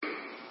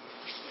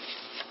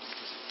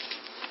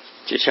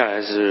接下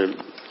来是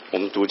我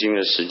们读经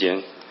的时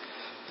间。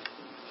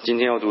今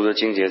天要读的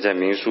经节在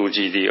民数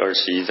记第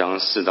21章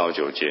4到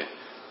9节。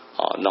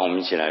好，那我们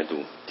一起来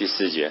读第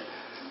4节。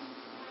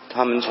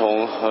他们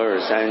从何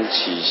尔山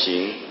起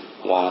行，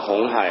往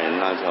红海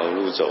那条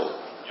路走，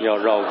要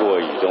绕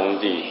过以东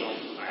地。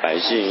百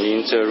姓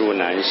因这路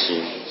难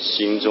行，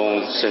心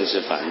中甚是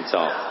烦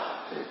躁，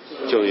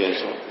就愿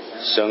说：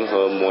神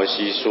和摩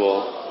西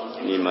说，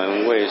你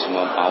们为什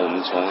么把我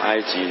们从埃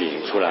及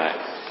领出来，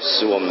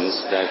使我们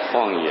死在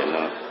旷野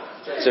呢？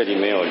这里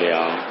没有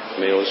粮，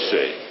没有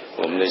水，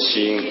我们的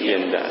心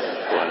变胆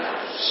短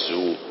食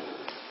物。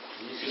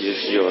也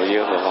许有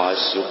耶和华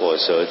使火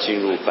蛇进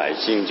入百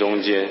姓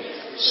中间，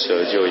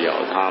蛇就咬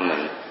他们，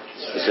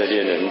以色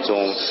列人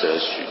中死了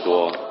许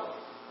多。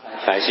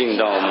百姓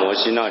到摩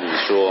西那里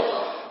说：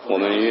我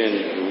们愿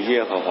如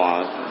耶和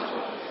华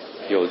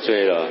有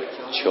罪了，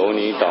求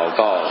你祷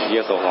告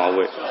耶和华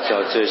为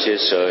叫这些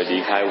蛇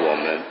离开我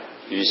们。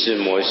于是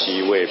摩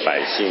西为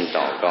百姓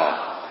祷告。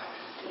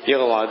耶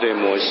和华对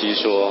摩西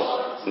说：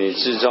你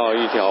制造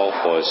一条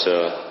火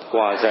蛇，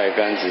挂在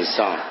杆子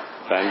上，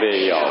凡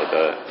被咬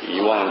的一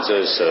望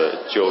这蛇，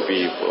就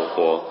必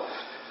活。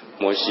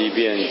摩西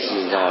便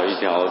制造一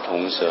条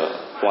铜蛇，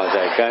挂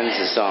在杆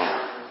子上，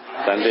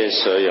凡被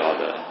蛇咬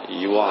的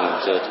一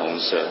望这铜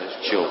蛇，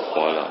就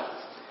活了。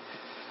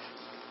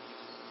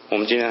我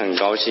们今天很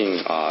高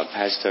兴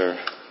Pastor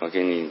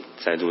McGinney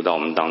再度到我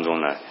们当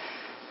中来。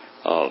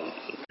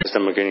Pastor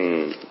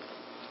McGinney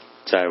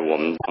在我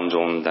们当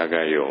中大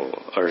概有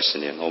20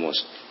年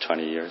 ，almost 20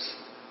 years,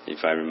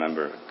 if I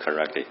remember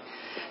correctly.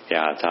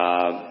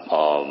 他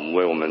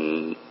为我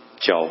们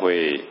教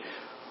会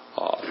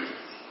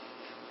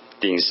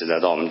定时的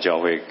到我们教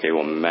会给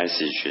我们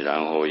message，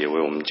 然后也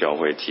为我们教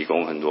会提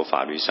供很多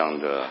法律上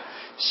的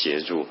协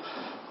助。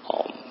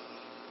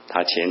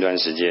他前一段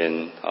时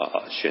间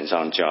选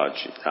上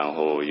judge， 然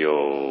后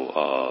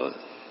又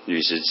律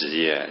师职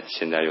业，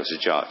现在又是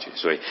judge，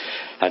 所以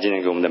他今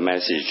天给我们的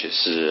message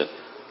是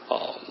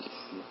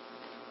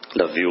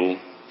the view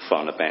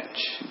from the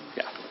bench.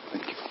 Yeah,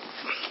 thank you.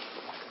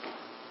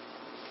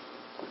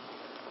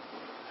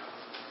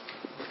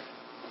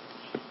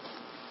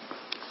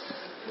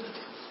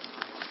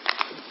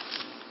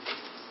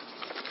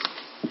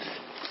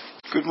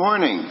 Good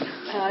morning.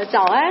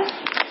 早安。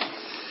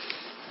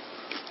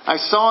I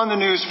saw in the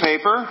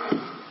newspaper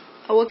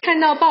我看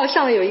到报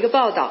上有一个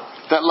报道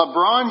that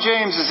LeBron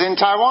James is in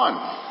Taiwan.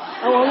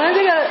 我们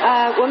这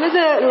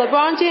个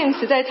LeBron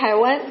James 在台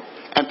湾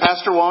And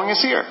Pastor Wong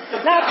is here.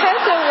 那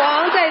Pastor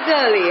王在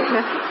这里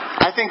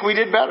I think we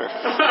did better.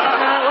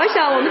 我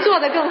想我们做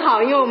得更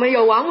好，因为我们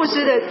有王牧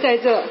师的在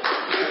这。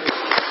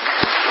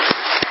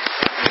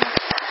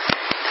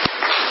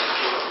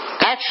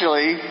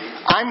Actually,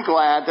 I'm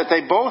glad that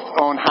they both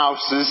own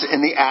houses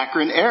in the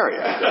Akron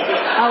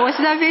area. 我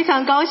实在非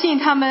常高兴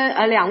他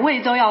们两位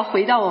都要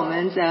回到我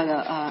们这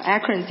个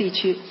Akron 地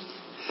区。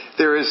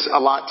There is a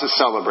lot to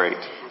celebrate.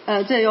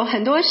 这有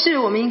很多事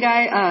我们应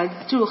该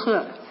祝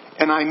贺。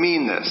And I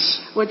mean this.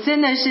 我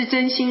真的是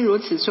真心如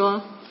此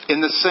说。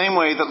In the same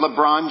way that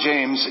LeBron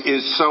James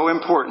is so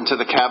important to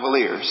the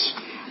Cavaliers.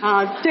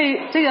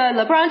 对这个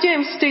LeBron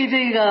James 对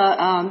这个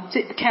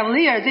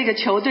Cavalier 这个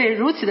球队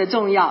如此的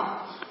重要。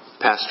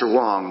Pastor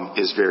Wong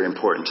is very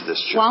important to this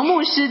church. 王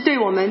牧师对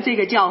我们这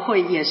个教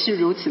会也是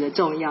如此的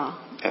重要。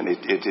And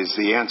it is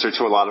the answer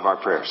to a lot of our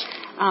prayers.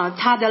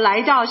 他的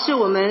来到是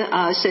我们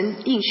神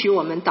应许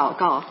我们祷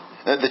告。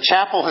The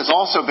chapel has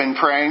also been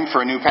praying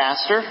for a new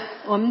pastor.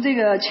 我们这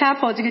个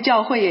chapel 这个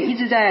教会也一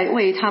直在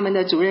为他们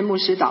的主任牧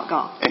师祷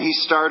告。And he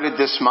started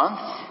this month.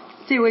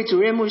 这位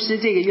主任牧师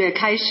这个月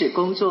开始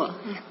工作。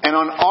And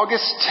on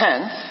August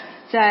 10th,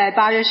 在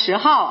8月10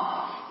号。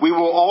We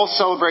will all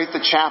celebrate the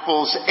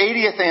chapel's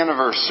 80th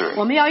anniversary.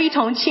 我们要一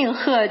同庆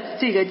贺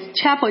这个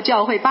chapel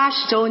教会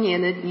80周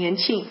年的年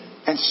庆。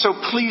And so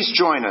please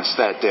join us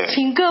that day.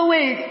 请各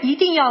位一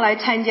定要来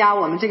参加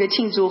我们这个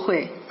庆祝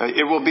会。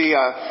It will be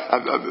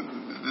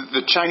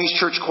the Chinese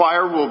church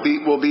choir will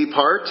be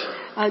part.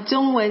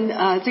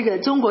 这个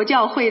中国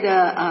教会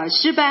的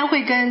诗班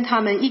会跟他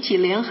们一起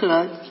联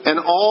合。And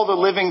all the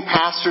living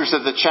pastors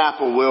of the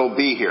chapel will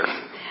be here.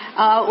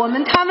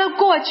 他们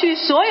过去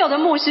所有的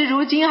牧师，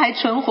如今还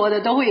存活的，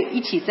都会一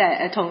起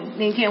在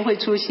那天会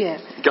出现。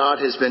God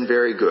has been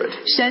very good.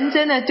 神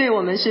真的对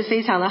我们是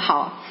非常的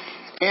好。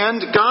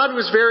And God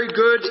was very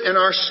good in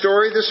our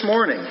story this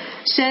morning.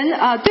 神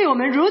对我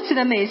们如此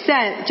的美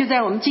善，就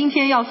在我们今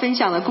天要分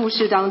享的故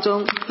事当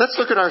中。Let's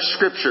look at our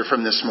scripture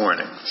from this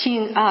morning.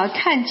 请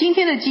看今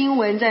天的经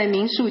文在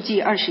民数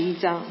记21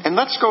章。And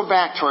let's go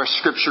back to our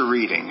scripture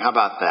reading. How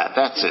about that?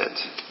 That's it.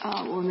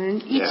 我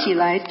们一起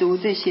来读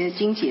这些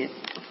经节。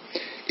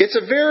It's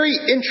a very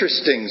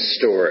interesting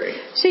story.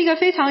 是一个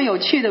非常有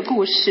趣的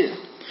故事。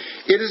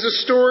It is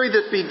a story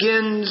that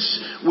begins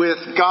with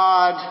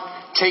God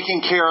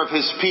taking care of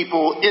his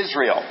people,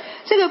 Israel.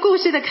 这个故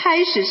事的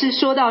开始是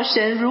说到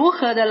神如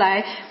何的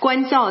来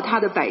关照他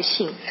的百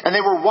姓。And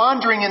they were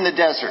wandering in the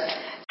desert.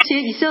 这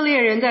些以色列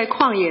人在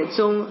旷野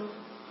中。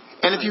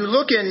And if you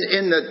look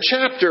in the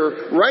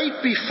chapter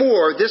right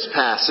before this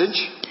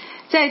passage,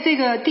 在这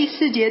个第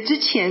4节之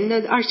前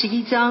的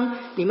21章，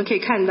你们可以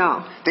看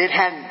到 they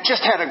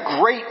just had a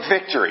great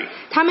victory.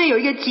 他们有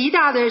一个极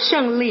大的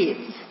胜利，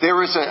 There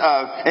was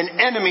an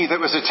enemy that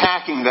was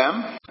attacking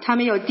them, 他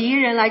们有敌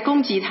人来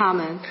攻击他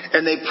们，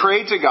 and they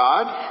prayed to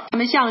God, 他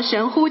们向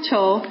神呼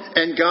求，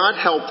 and God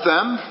helped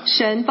them,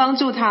 神帮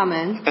助他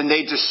们， and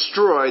they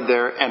destroyed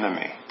their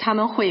enemy. 他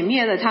们毁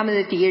灭了他们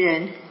的敌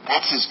人，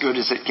 That's as good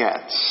as it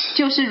gets.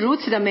 就是如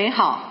此的美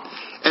好。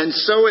 And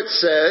so it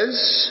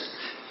says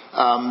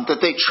that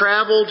they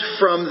traveled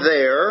from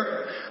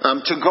there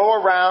to go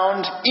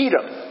around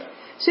Edom.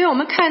 所以我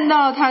们看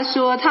到他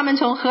说，他们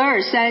从何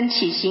尔山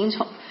起行，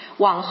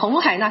往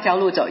红海那条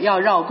路走，要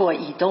绕过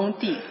以东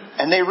地。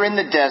 And they were in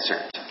the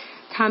desert.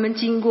 他们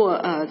经过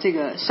这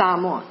个沙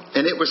漠，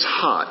 And it was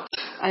hot.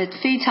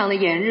 非常的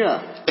炎热，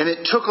 And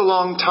it took a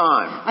long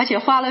time. 而且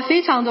花了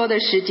非常多的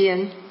时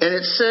间。 And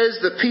it says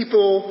the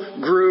people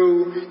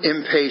grew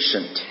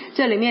impatient.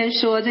 这里面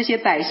说，这些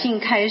百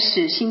姓开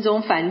始心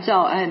中烦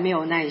躁，没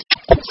有耐心。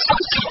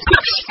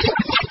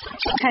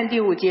看第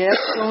5节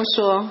中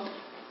说，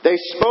 They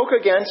spoke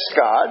against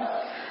God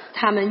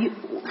他们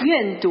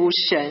怨毒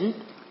神，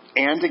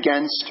 and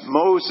against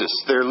Moses,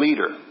 their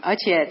leader. 而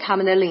且他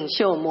们的领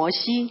袖摩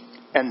西，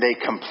 And they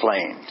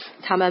complained.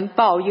 他们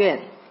抱怨。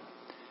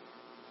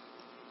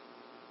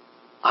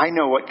 I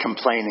know what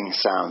complaining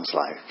sounds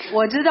like.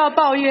 我知道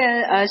抱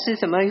怨是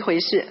怎么一回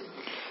事，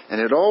 And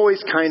it always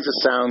kinds of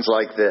sounds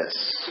like this.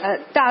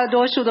 大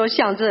多数都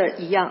像这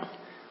一样。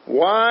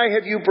 Why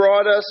have you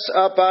brought us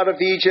up out of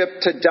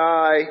Egypt to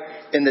die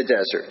in the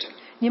desert?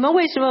 你们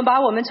为什么把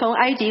我们从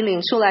埃及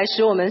领出来，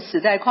使我们死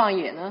在旷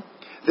野呢？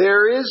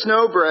 There is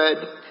no bread.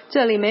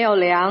 这里没有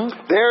粮，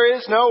 There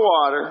is no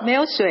water. 没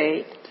有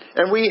水，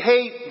 And we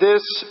hate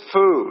this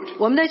food.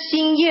 我们的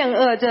心厌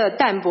恶这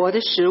淡薄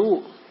的食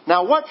物。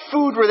 Now, what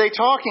food were they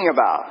talking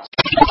about?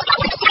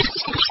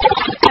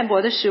 淡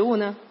薄的食物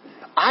呢？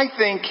 I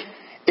think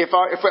if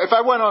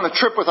I went on a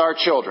trip with our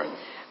children,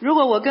 如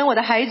果我跟我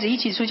的孩子一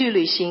起出去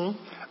旅行，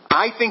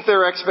 I think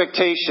their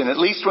expectation, at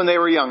least when they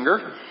were younger,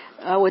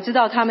 我知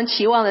道他们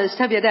期望的，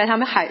特别在他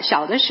们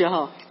小的时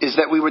候， is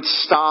that we would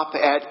stop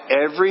at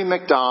every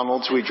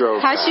McDonald's we drove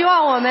他 past. 希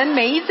望我们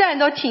每一站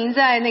都停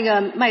在那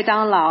个麦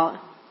当劳，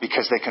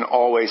 Because they can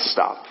always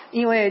stop.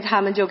 因为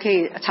他们就可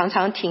以常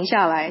常停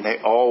下来， They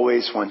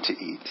always want to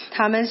eat.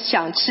 他们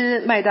想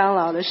吃麦当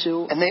劳的食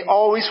物， And they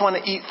always want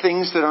to eat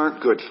things that aren't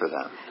good for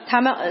them.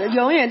 他们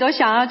永远都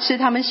想要吃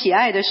他们喜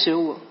爱的食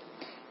物。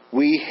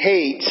 We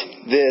hate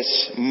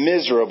this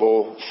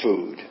miserable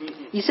food.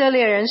 以色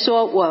列人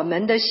说，我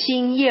们的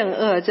心厌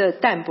恶这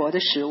淡薄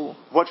的食物。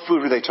 What food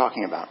are they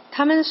talking about?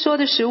 他们说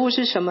的食物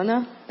是什么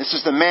呢？ This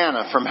is the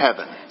manna from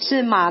heaven.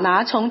 是玛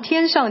拿从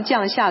天上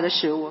降下的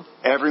食物。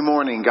 Every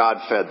morning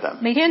God fed them.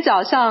 每天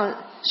早上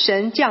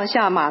神降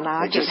下玛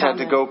拿 They 给 just 他 had to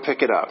们， go pick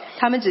it up.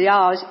 他们只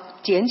要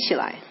捡起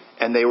来，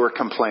 And they were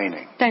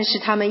complaining. 但是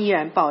他们依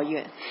然抱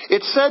怨。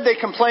 It said they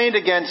complained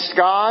against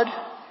God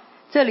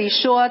这里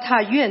说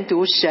他怨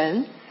毒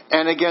神，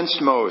 and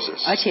against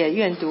Moses. 而且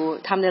怨毒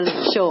他们的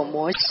领袖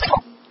摩西。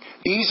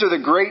 These are the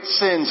great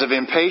sins of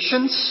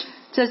impatience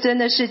这真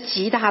的是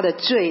极大的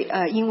罪，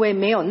因为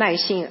没有耐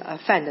性而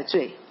犯的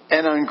罪，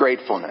 and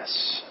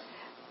ungratefulness.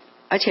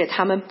 而且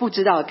他们不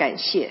知道感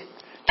谢。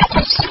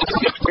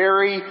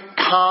 Very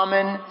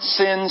common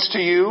sins to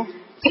you.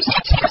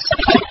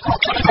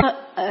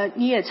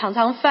 你也常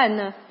常犯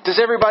呢？ Does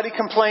everybody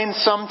complain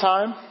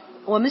sometime?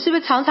 我们是不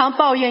是常常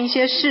抱怨一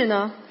些事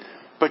呢？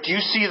 But do you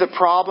see the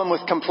problem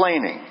with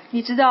complaining?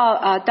 你知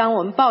道当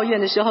我们抱怨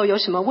的时候有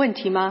什么问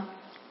题吗？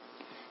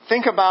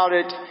 Think about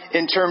it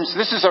in terms,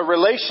 this is a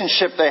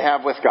relationship they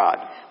have with God.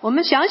 我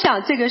们想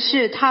想，这个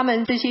是他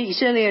们这些以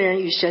色列人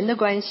与神的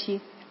关系。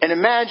 And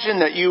imagine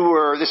that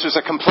this was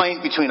a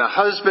complaint between a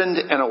husband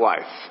and a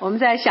wife. 我们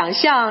在想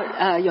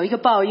象，有一个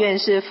抱怨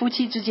是夫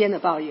妻之间的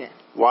抱怨。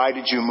 Why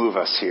did you move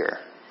us here?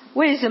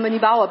 为什么你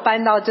把我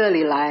搬到这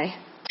里来？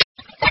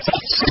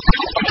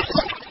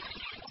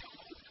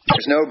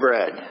 There's no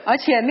bread. 而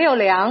且没有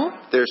粮，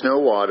 There's no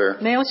water.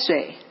 没有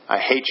水， I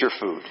hate your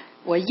food.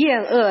 我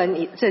厌恶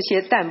你这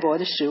些淡薄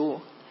的食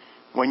物。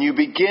 When you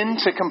begin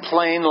to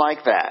complain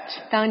like that,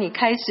 当你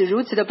开始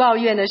如此的抱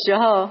怨的时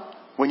候，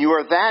 when you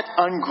are that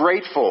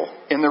ungrateful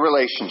in the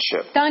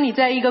relationship, 当你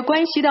在一个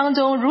关系当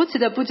中如此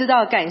的不知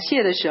道感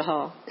谢的时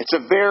候， it's a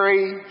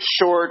very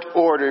short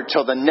order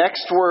till the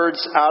next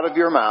words out of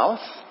your mouth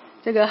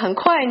这个很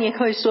快你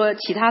会说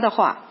其他的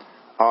话。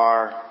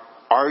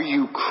 are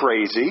you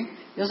crazy?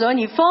 有时候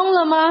你疯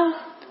了吗？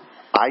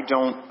 I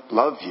don't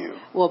love you.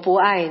 我不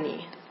爱你，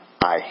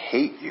 I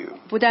hate you.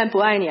 不但不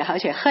爱你，而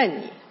且恨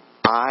你，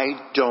 I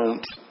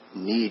don't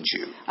need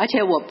you. 而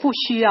且我不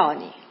需要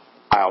你，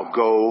 I'll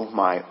go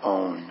my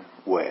own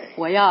way.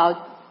 我要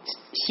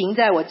行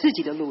在我自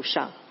己的路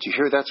上。 Do you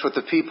hear that's what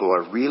the people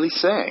are really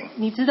saying?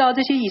 你知道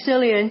这些以色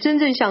列人真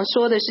正想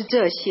说的是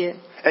这些，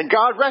 And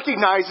God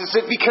recognizes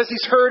it because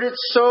He's heard it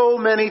so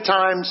many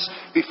times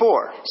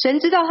before. 神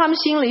知道他们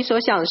心里所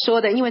想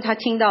说的，因为他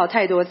听到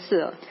太多次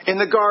了。 In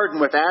the garden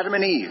with Adam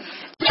and Eve,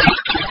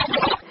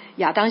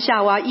 亚当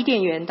夏娃伊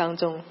甸园当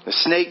中， the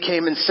snake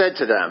came and said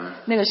to them,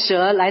 那个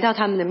蛇来到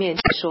他们的面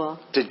前说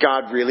Did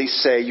God really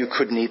say you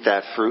couldn't eat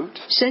that fruit?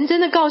 神真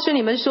的告诉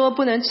你们说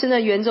不能吃那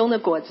园中的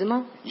果子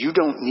吗？ You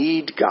don't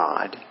need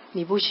God.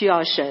 你不需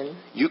要神，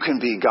 You can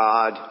be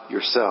God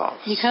yourself.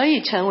 你可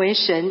以成为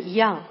神一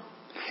样。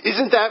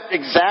 Isn't that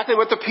exactly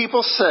what the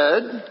people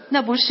said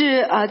那不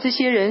是这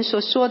些人所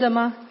说的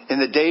吗？ in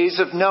the days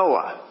of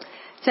Noah?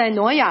 在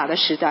挪亚的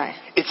时代，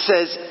 It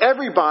says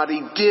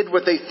everybody did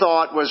what they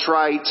thought was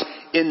right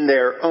in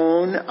their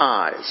own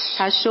eyes.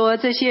 他说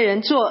这些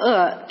人作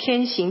恶，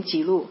偏行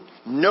己路，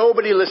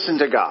 Nobody listened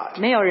to God.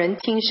 没有人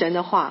听神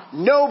的话，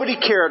 Nobody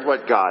cared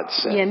what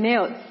God 也 said. 没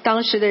有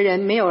当时的人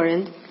没有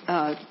人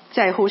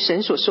在乎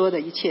神所说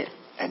的一切。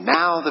 And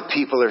now the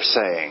people are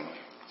saying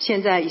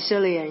现在以色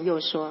列人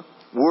又说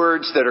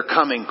words that are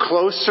coming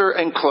closer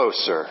and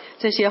closer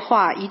这些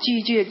话一句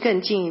一句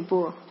更进一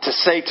步， to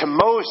say to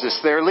Moses,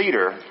 their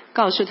leader,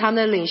 告诉他们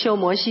的领袖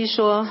摩西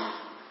说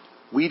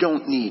we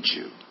don't need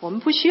you. 我们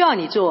不需要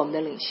你做我们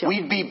的领袖，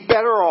 We'd be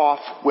better off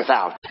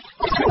without.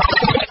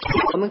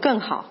 我们更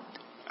好。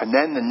 And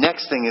then the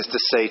next thing is to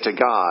say to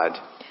God,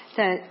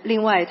 但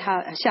另外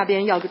他下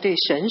边要对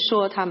神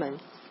说他们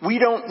we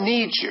don't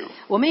need you.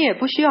 我们也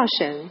不需要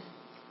神，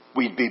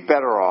 We'd be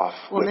better off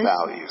我们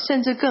without you.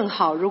 甚至更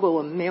好如果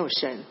我们没有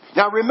神。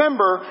 Now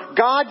remember,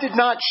 God did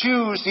not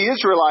choose the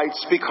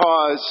Israelites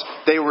because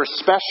they were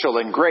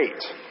special and great.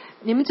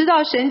 你们知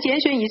道神拣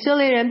选以色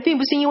列人并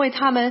不是因为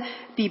他们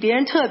比别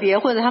人特别，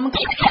或者他们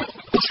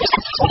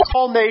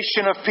Whole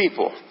nation of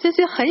people 这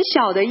是很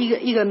小的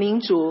一个民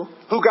族，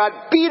 who got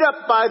beat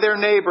up by their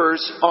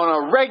neighbors on a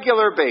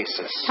regular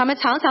basis. 他们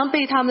常常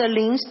被他们的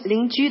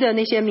邻居的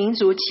那些民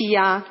族欺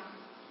压，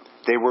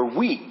 They were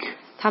weak.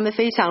 他们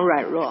非常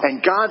软弱。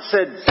 And God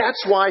said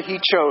that's why He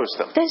chose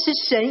them. 但是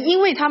神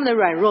因为他们的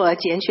软弱而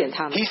拣选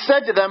他们， He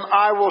said to them,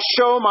 I will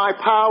show my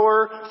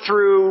power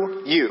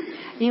through you.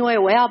 因为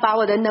我要把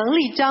我的能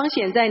力彰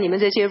显在你们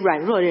这些软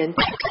弱人。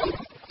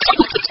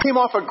 Came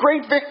off a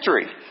great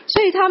victory.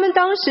 所以他们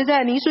当时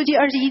在民数记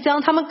21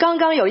章，他们刚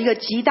刚有一个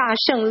极大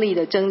胜利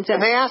的征战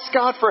And，they asked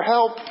God for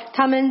help,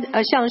 他们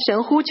向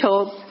神呼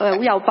求，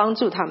要帮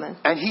助他们，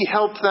 and He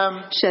helped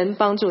them. 神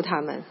帮助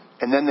他们。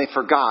 And then they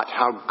forgot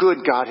how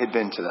good God had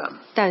been to them.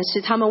 但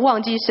是他们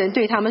忘记神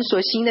对他们所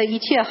行的一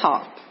切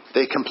好，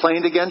 They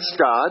complained against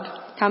God.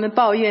 他们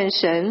抱怨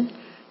神，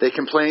 They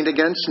complained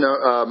against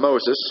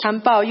Moses, 他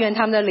们抱怨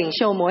他们的领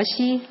袖摩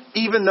西，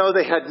 even though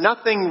they had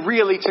nothing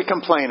really to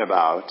complain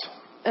about,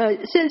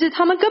 甚至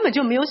他们根本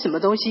就没有什么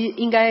东西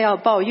应该要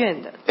抱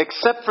怨的，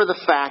 except for the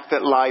fact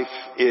that life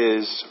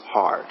is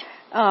hard.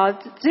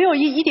 只有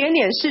一点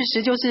点事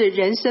实，就是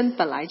人生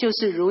本来就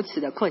是如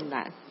此的困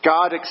难。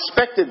 God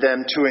expected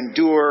them to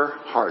endure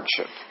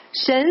hardship.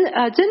 神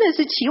真的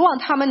是期望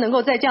他们能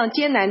够在这样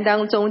艰难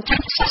当中，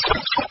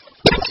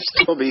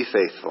 Still be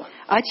faithful.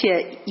 而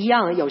且一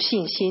样有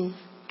信心。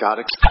 God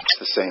expects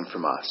the same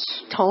from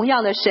us. 同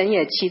样的，神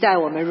也期待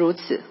我们如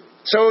此。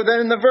 So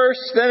then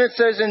it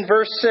says in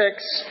verse 6,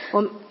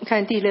 我们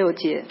看第6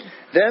节。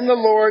 Then the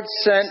Lord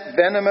sent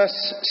venomous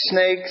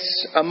snakes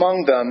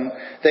among them.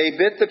 They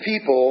bit the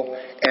people,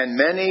 and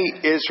many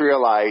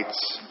Israelites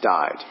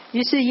died.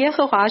 于是耶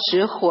和华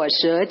使火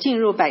蛇进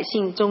入百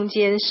姓中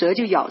间，蛇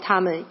就咬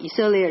他们，以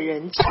色列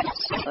人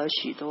死了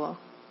许多。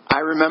 I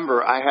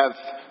remember I have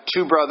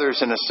 2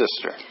 brothers and a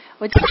sister.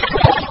 我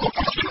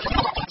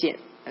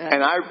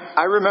And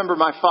I remember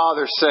my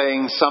father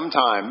saying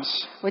sometimes,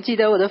 我记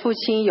得我的父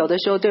亲有的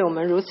时候对我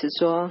们如此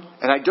说，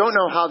 and I don't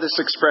know how this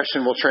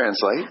expression will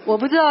translate, 我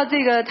不知道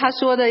这个他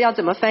说的要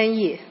怎么翻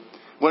译。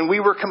 when we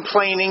were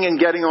complaining and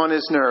getting on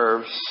his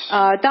nerves,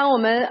 当我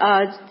们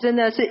真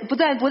的是不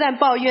但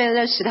抱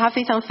怨，使他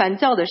非常烦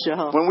躁的时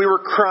候， when we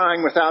were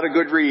crying without a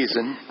good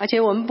reason, 而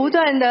且我们不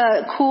断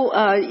的哭，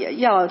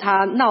要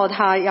他闹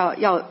他，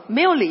要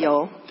没有理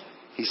由。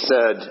 he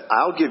said,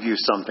 I'll give you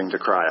something to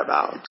cry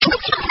about.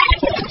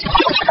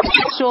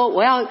 说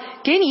我要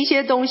给你一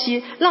些东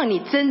西，让你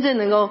真正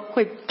能够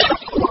会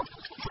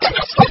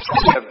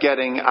Of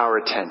getting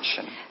our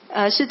attention.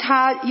 是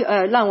他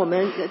让我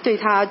们对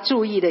他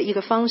注意的一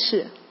个方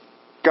式。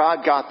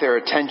 God got their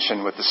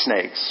attention with the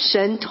snakes.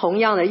 神同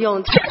样的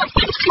用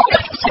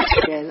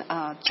人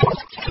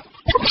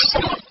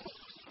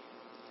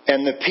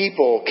And the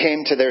people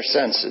came to their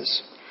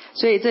senses.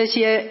 所以这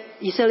些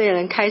以色列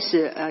人开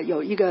始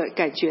有一个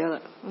感觉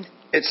了。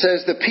 It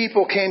says the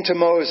people came to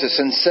Moses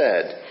and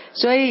said,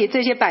 所以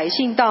这些百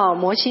姓到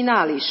摩西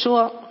那里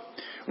说，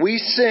 We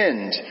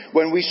sinned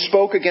when we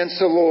spoke against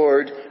the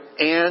Lord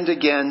and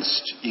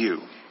against you.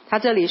 他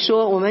这里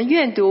说，我们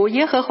愿读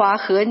耶和华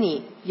和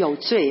你有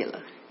罪了。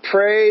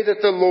 Pray that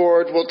the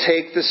Lord will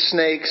take the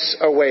snakes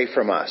away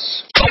from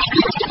us.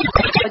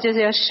 这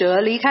些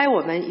蛇离开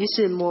我们，于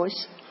是摩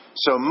西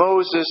So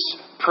Moses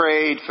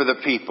prayed for the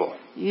people.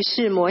 于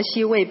是摩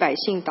西为百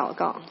姓祷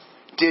告。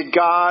 Did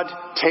God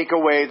take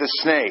away the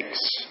snakes?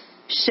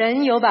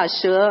 神有把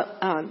蛇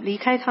离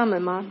开他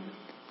们吗？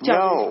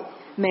 No.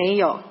 没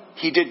有。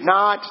 He did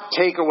not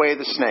take away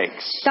the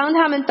snakes. 当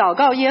他们祷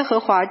告耶和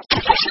华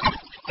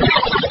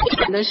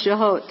的时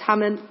候，他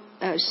们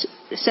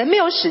神没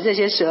有使这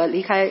些蛇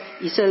离开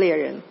以色列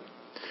人。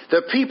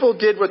 The people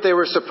did what they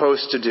were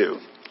supposed to do.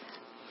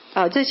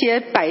 这些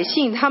百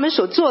姓他们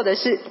所做的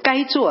是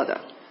该做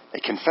的。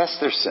 They confessed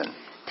their sin.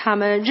 他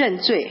们认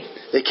罪，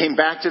 They came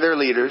back to their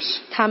leaders.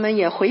 他们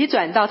也回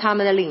转到他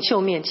们的领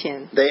袖面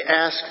前， They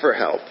asked for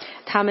help.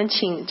 他们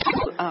请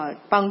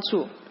帮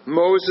助。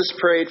 Moses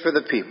prayed for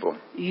the people.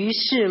 于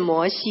是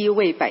摩西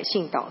为百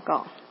姓祷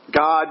告。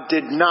 God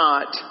did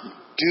not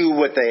do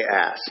what they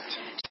asked.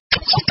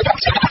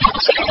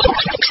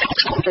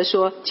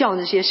 说叫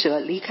这些蛇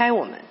离开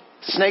我们，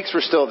 Snakes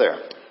were still there.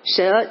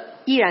 蛇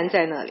依然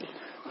在那里。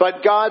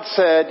 But God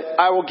said,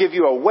 I will give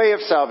you a way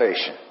of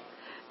salvation.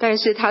 但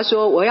是他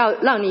说我要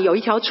让你有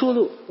一条出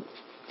路。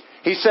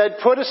 He said,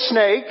 put a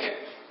snake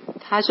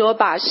他说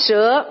把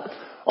蛇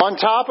on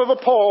top of a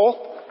pole,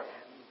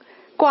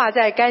 挂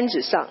在杆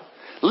子上，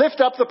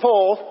 lift up the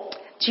pole,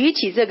 举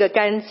起这个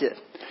杆子，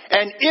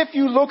 and if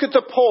you look at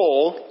the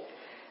pole,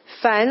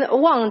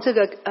 凡望这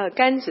个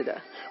杆子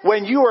的，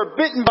 when you are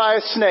bitten by a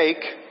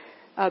snake,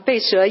 被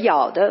蛇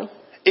咬的，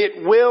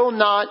 it will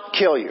not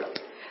kill you.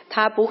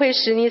 它不会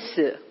使你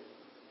死。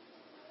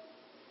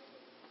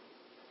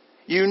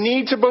 You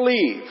need to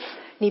believe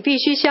你必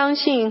须相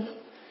信，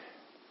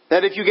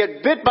 that if you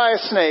get bit by a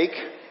snake,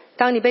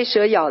 当你被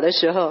蛇咬的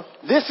时候，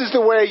 this is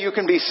the way you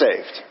can be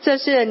saved. 这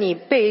是你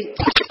被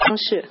方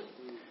式。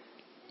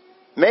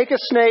 Make a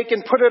snake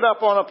and put it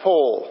up on a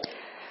pole.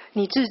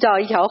 你制造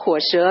一条火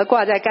蛇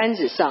挂在杆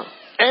子上，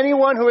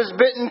 Anyone who is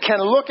bitten can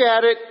look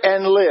at it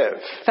and live.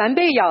 凡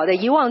被咬的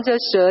一望这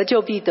蛇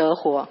就必得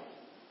活。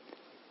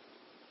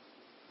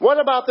 What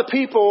about the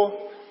people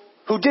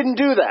who didn't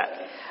do that?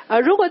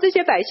 如果这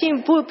些百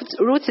姓不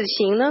如此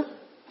行呢？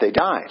 They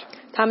died.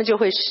 他们就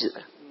会死。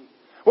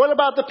 What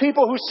about the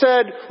people who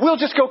said, we'll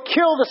just go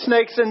kill the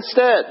snakes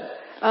instead?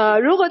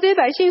 如果这些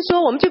百姓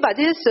说，我们就把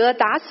这些蛇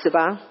打死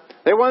吧，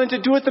 They wanted to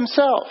do it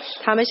themselves.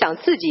 他们想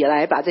自己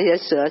来把这些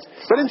蛇。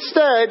 But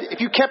instead,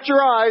 if you kept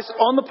your eyes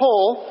on the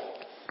pole,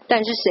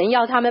 但是神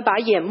要他们把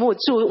眼目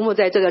注目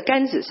在这个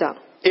杆子上。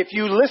 if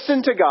you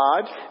listened to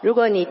God, 如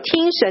果你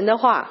听神的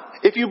话，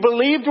 if you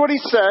believed what He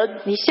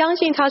said, 你相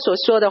信他所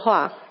说的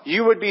话，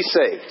 you would be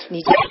saved.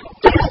 你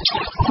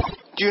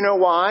Do you know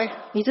why?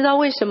 你知道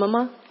为什么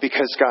吗？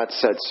 Because God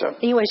said so.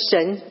 因为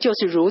神就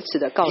是如此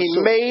的告 He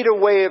诉， made a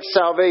way of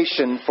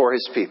salvation for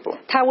His people.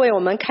 他为我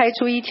们开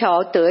出一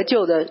条得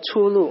救的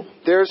出路。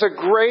 There's a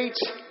great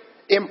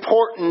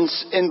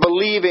importance in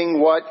believing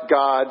what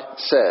God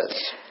says.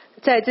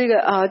 在这个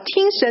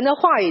听神的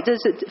话语，这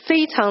是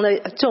非常的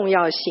重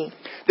要性。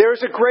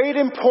 There's a great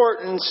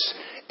importance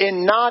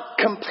in not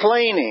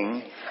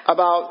complaining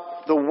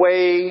about the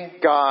way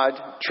God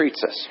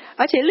treats us.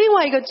 而且另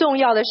外一个重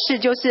要的事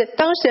就是，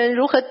当神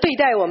如何对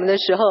待我们的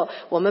时候，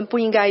我们不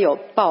应该有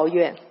抱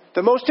怨。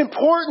 The most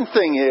important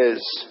thing is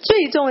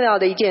最重要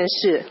的一件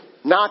事，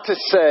 not to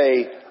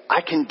say,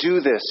 I can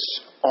do this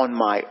on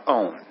my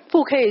own.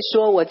 不可以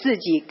说我自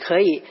己可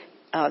以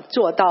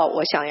做到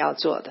我想要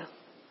做的。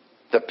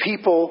 The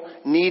people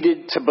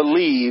needed to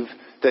believe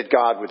that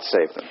God would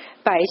save them.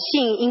 百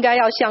姓应该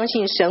要相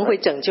信神会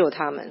拯救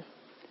他们。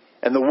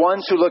 And the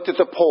ones who looked at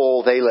the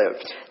pole, they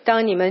lived.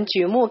 当你们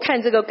举目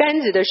看这个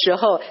杆子的时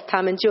候，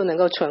他们就能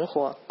够存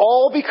活，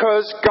 All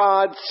because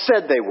God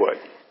said they would.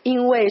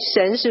 因为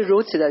神是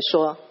如此的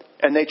说，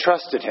 And they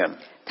trusted Him.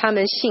 他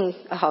们信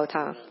靠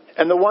他。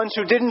 And the ones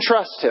who didn't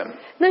trust Him,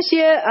 那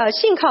些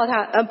信靠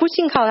他不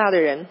信靠他的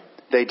人，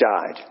 they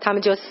died. 他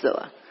们就死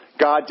了。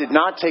 God did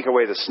not take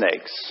away the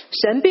snakes,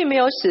 神并没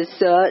有使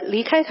蛇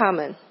离开他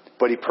们，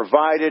 but He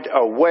provided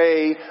a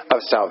way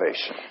of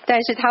salvation.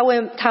 但是他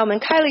为他们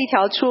开了一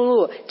条出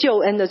路，救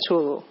恩的出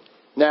路。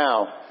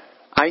 Now,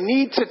 I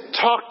need to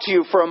talk to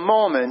you for a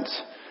moment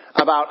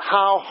about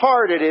how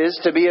hard it is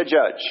to be a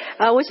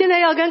judge. 我现在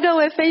要跟各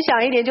位分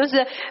享一点，就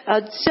是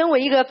身为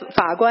一个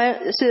法官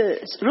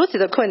是如此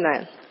的困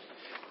难。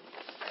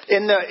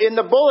In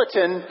the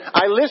bulletin,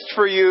 I list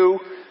for you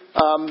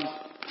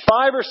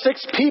 5 or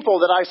 6 people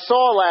that I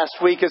saw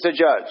last week as a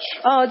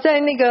judge. 在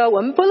那个我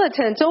们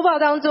bulletin 周报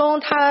当中，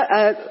他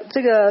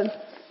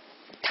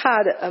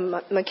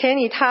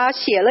McKinney 他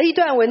写了一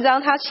段文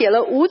章，他写了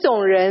5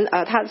种人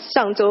他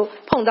上周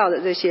碰到的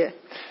这些。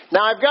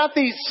 Now, I've got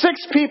these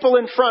 6 people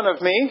in front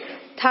of me,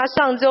 他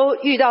上周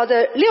遇到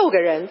这6个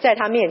人在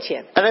他面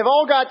前， and they've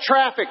all got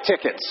traffic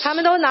tickets. 他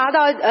们都拿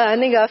到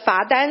那个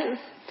罚单。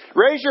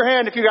 Raise your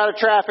hand if you got a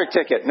traffic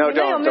ticket. No, 你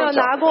们有 don't. 没有 Don't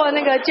拿 tell. 过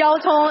那个交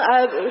通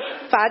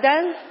罚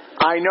单？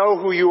 I know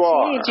who you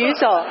你 are. 举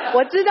手，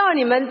我知道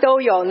你们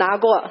都有拿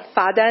过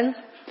罚单。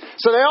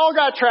So they all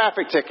got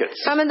traffic tickets.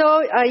 他们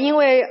都因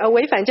为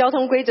违反交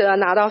通规则而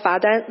拿到罚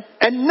单，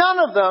 And none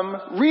of them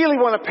really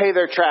want to pay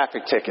their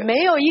traffic ticket. 没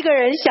有一个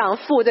人想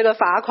付这个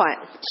罚款。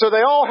 So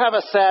they all have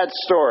a sad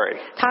story.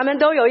 他们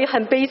都有一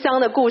很悲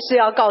伤的故事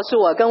要告诉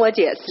我，跟我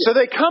解释。 So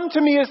they come to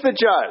me as the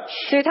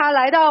judge. 所以他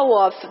来到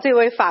我这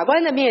位法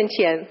官的面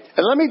前，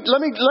 And let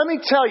me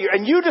tell you,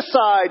 and you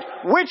decide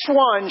which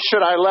one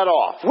should I let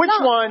off? Which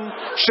one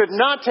should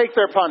not take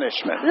their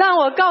punishment? 让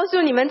我告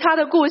诉你们他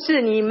的故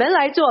事，你们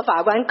来做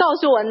法官，告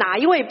诉我哪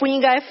一位不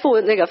应该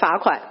付那个罚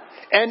款。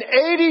 An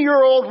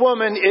 80-year-old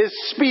woman is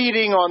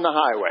speeding on the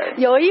highway.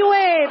 有一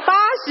位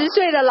80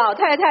岁的老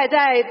太太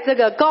在这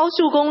个高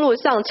速公路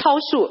上超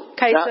速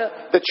开 Now, 车。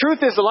 the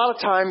truth is, a lot of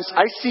times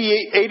I see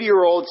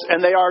 80-year-olds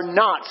and they are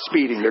not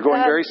speeding. They're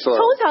going very slow.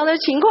 通常的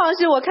情况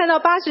是我看到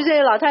80岁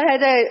的老太太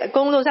在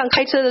公路上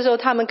开车的时候，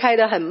他们开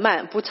得很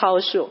慢，不超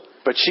速。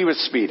 But she was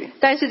speeding.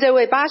 但是这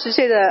位80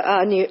岁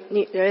的女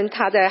人，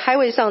她在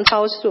highway 上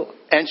超速，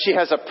 And she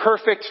has a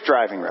perfect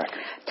driving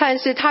record. 但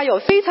是她有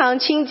非常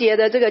清洁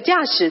的这个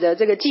驾驶的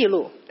这个记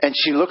录， And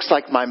she looks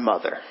like my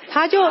mother.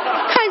 她就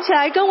看起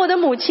来跟我的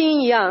母亲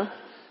一样。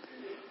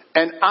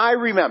 And I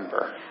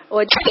remember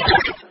我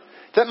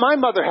that my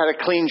mother had a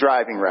clean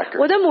driving record.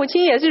 我的母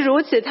亲也是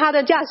如此，她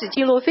的驾驶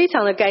记录非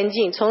常的干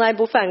净，从来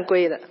不犯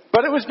规的。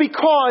 But it was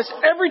because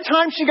every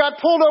time she got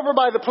pulled over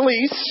by the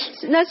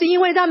police, 那是因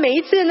为她每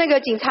一次那个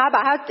警察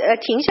把她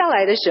停下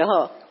来的时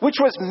候，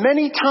 which was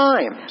many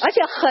times, 而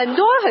且很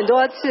多很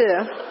多次，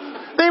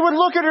 they would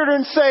look at her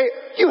and say,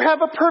 "You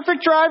have a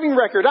perfect driving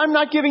record. I'm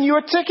not giving you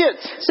a ticket."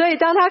 所以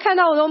当她看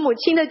到我的母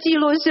亲的记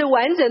录是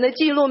完整的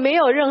记录，没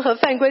有任何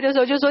犯规的时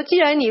候，就说：既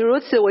然你如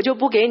此，我就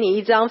不给你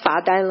一张罚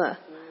单了。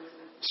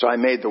 So I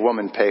made the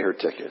woman pay her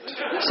ticket.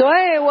 所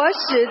以我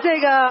使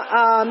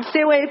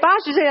这位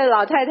80岁的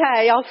老太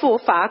太要付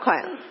罚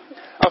款。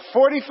 A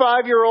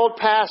 45-year-old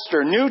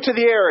pastor new to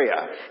the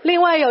area,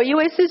 另外有一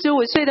位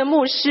45岁的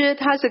牧师，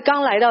他是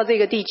刚来到这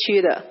个地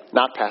区的，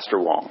 not Pastor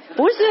Wong.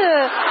 不是，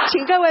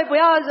请各位不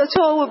要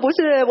错误，不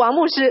是王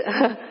牧师。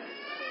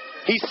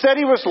 He said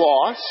he was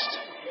lost,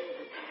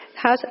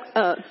 他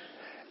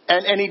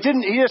and he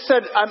didn't. He just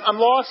said, "I'm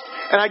lost,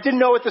 and I didn't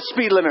know what the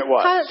speed limit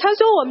was." 他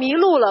说我迷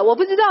路了，我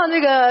不知道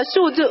那个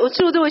速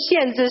度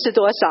限制是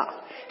多少。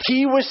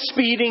 He was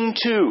speeding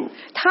too.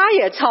 他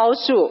也超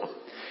速，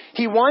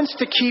 He wants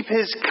to keep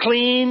his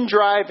clean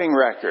driving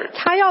record.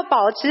 他要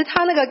保持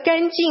他那个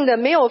干净的、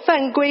没有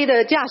犯规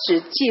的驾驶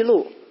记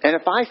录。 And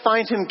if I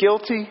find him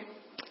guilty,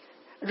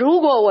 如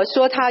果我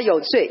说他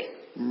有罪，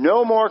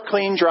 no more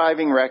clean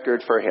driving record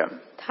for him.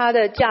 他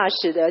的驾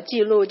驶的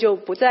记录就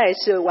不再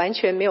是完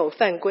全没有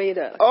犯规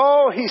的。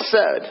 Oh, he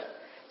said,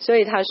 所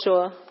以他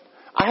说，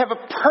 I have a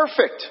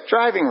perfect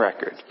driving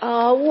record.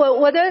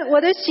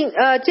 我的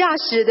驾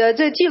驶的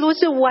这记录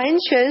是完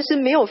全是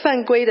没有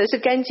犯规的，是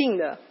干净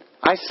的。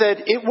 I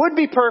said, it would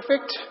be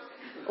perfect,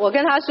 我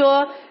跟他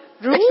说，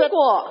如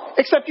果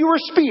except you were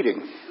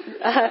speeding.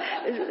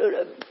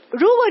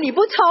 如果你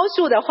不超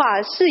速的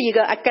话，是一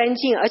个干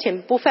净而且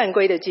不犯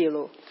规的记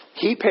录。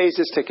 He pays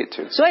his ticket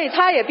too. 所以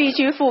他也必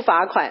须付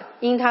罚款，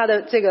因他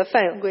的这个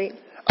犯规。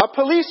 A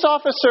police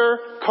officer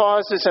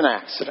causes an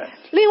accident.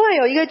 另外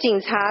有一个警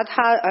察，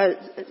他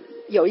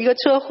有一个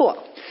车祸，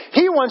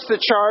 He wants the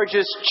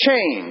charges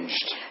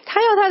changed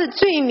他要他的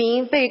罪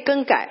名被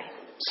更改，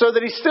 so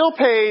that he still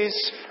pays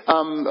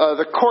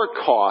the court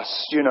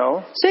costs, you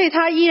know. 所以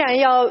他依然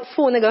要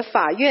付那个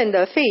法院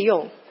的费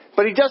用。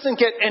 But he doesn't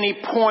get any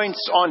points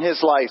on his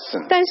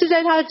license. 但是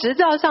在他的执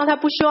照上，他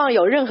不希望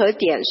有任何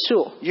点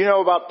数。 You know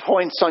about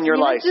points on your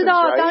你们 license, 知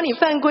道，当 right? 你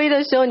犯规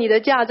的时候，你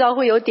的驾照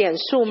会有点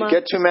数吗？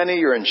 Get too many,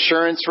 your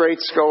insurance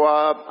rates go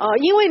up.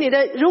 因为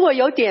如果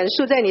有点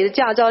数在你的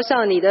驾照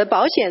上，你的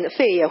保险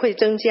费也会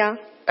增加。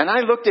 And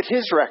I looked at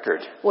his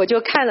record, 我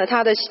就看了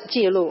他的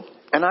记录，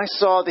 and I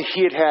saw that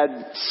he had had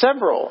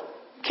several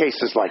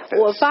cases like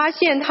我 this. 发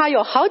现他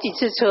有好几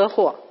次车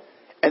祸。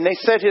 And they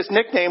said his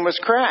nickname was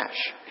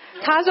Crash.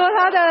 他说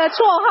他的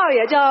绰号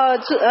也叫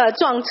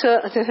撞车，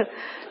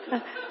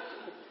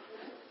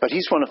 But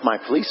he's one of my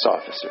police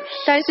officers.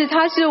 但是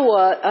他是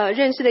我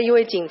认识的一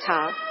位警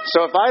察。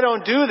 So if I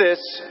don't do this,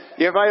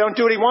 if I don't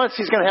do what he wants,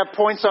 he's going to have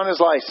points on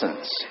his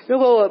license. 如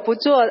果我不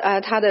做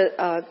他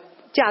的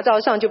驾照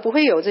上就不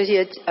会有这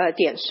些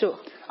点数。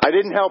 I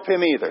didn't help him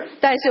either.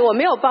 但是我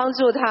没有帮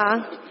助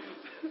他。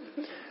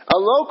 A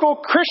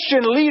local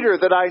Christian leader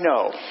that I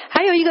know,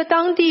 还有一个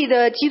当地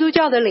的基督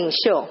教的领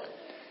袖，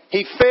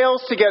 he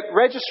fails to get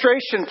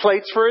registration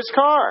plates for his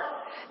car.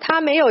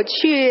 他没有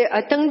去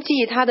登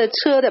记他的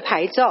车的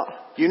牌照。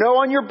 You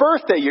know, on your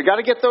birthday, you got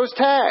to get those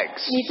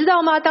tags. 你知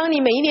道吗？当你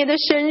每一年的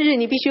生日，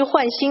你必须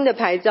换新的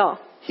牌照。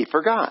 He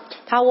forgot.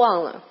 他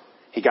忘了，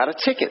 He got a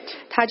ticket.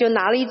 他就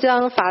拿了一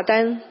张罚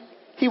单。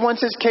 He wants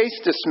his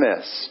case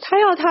dismissed. 他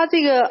要他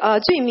这个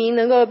罪名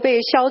能够被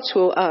消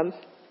除。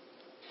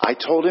I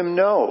told him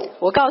no.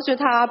 我告诉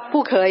他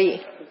不可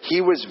以。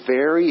 He was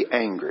very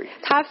angry.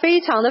 他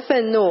非常的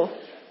愤怒。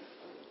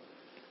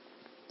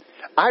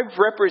I've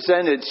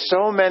represented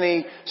so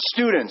many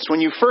students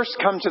when you first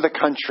come to the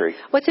country.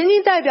 我曾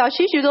经代表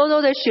许许多多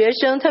的学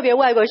生，特别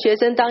外国学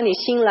生，当你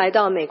新来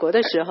到美国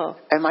的时候。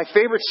And my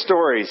favorite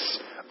stories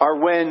are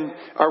when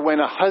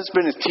a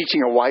husband is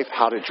teaching a wife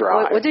how to 我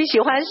drive. 最喜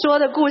欢说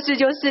的故事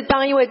就是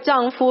当一位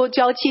丈夫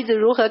教妻子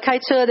如何开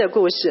车的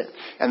故事。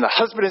And the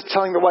husband is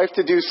telling the wife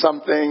to do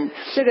something.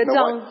 这个 and the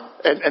丈 wife-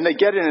 And they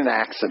get in an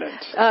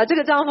accident. 这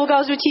个丈夫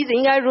告诉妻子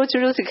应该如此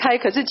如此开，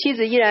可是妻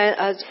子依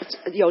然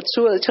有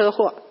出了车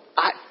祸。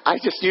I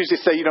just usually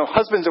say,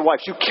 husbands and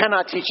wives, you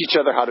cannot teach each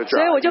other how to 所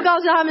以 drive. 我就告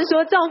诉他们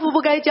说，丈夫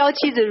不该教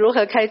妻子如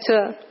何开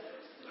车。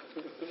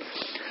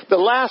The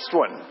last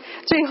one.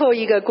 最后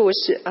一个故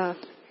事啊，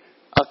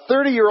 A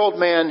 30-year-old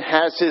man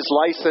has his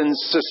license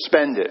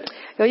suspended.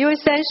 有一位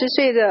30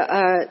岁的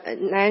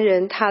男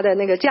人，他的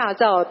那个驾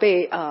照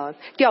被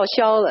吊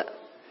销了，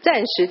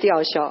暂时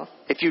吊销。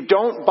If you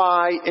don't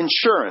buy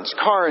insurance,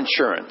 car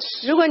insurance,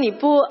 如果你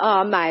不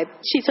买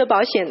汽车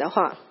保险的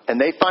话， and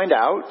they find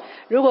out,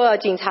 如果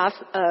警察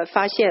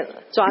发现了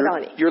抓到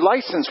你， your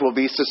license will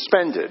be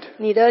suspended.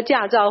 你的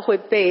驾照会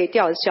被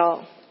吊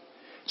销。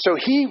 So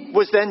he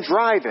was then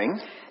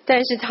driving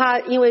但是他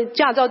因为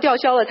驾照吊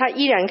销了，他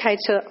依然开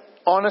车。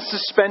 on a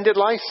suspended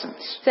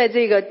license. 在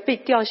这个被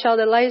吊销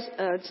的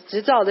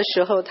执照的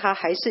时候，他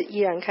还是依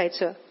然开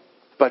车。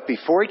 But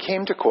before he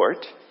came to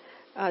court,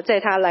 在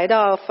他来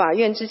到法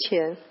院之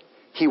前，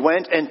 he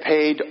went and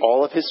paid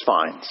all of his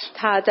fines.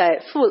 他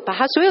把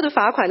他所有的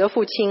罚款都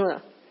付清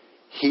了。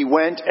 He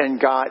went and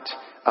got,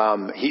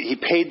 he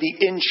paid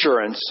the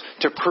insurance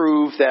to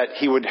prove that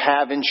he would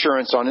have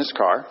insurance on his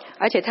car.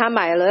 而且他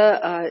买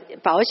了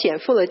保险，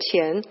付了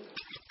钱。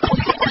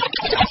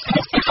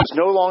 It was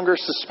no longer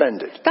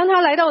suspended. 当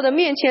他来到我的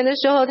面前的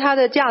时候，他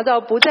的驾照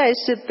不再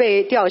是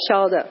被吊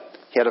销的，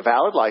 He had a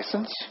valid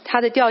license,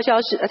 他的驾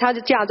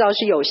照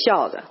是有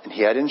效的， and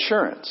he had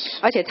insurance.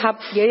 而且他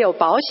也有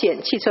保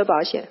险，汽车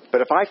保险。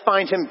 But if I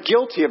find him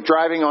guilty of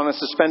driving on a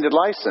suspended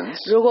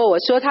license, 如果我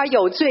说他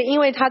有罪，因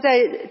为他在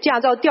驾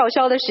照吊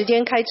销的时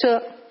间开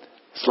车，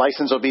 his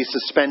license will be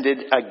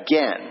suspended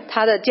again.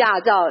 他的驾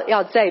照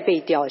要再被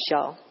吊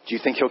销。 Do you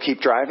think he'll keep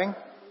driving?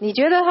 你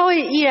觉得他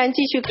会依然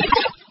继续？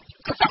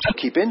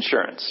 Keep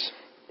insurance.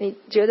 你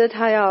觉得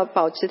他要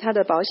保持他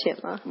的保险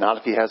吗？ Not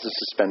if he has a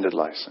suspended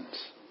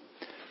license.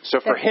 So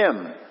for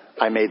him,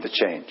 I made the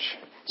change.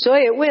 所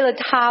以为了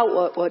他，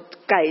我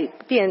改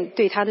变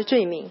对他的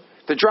罪名。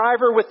 The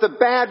driver with the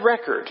bad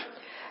record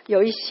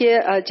有一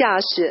些驾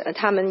驶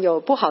他们有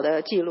不好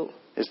的记录，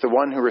 is the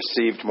one who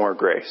received more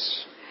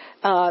grace.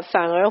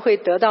 反而会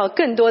得到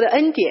更多的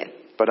恩典。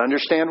 But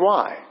understand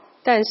why.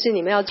 但是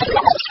你们要知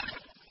道，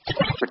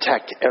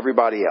 Protect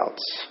everybody else.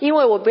 因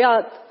为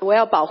我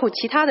要保护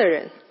其他的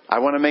人， I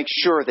want to make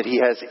sure that he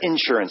has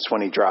insurance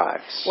when he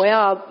drives. 我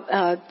要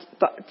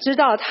知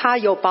道他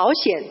有保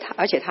险，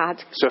而且他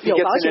So if he 有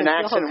gets 保 in 险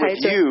an 之后 accident 开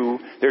with 车。 you,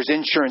 there's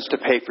insurance to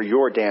pay for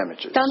your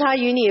damages. 当他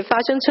与你发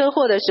生车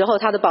祸的时候，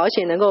他的保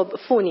险能够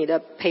付你的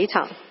赔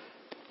偿。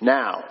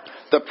 Now,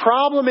 the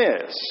problem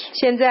is,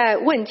 现在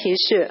问题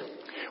是，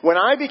 when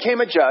I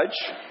became a judge,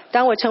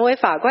 当我成为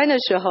法官的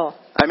时候，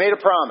 I made a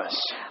promise.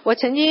 我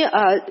曾经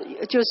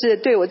就是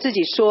对我自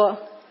己说，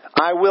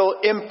 I will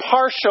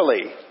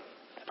impartially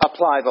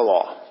apply the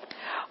law.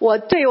 我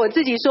对我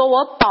自己说，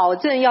我保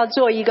证要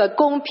做一个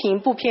公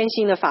平不偏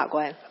心的法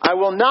官。 I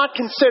will not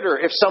consider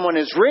if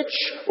someone is rich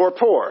or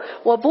poor.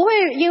 我不会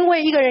因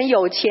为一个人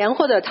有钱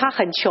或者他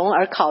很穷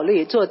而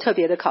做特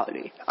别的考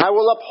虑。 I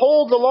will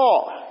uphold the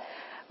law.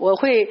 我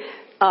会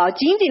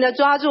紧紧地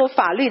抓住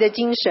法律的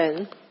精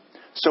神。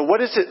 So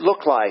what does it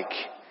look like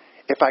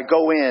if I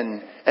go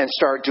in and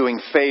start doing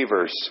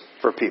favors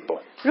for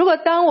people? 如果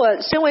当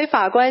我身为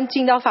法官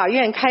进到法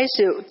院，开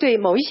始对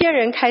某一些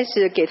人开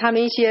始给他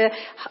们一些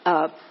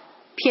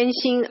偏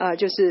心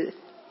就是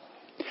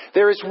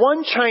There is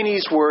one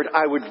Chinese word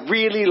I would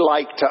really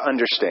like to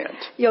understand.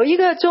 有一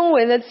个中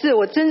文的字，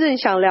我真正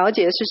想了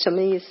解是什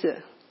么意思？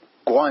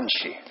关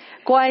系。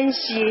关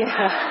系。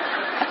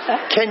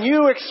Can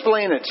you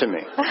explain it to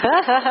me?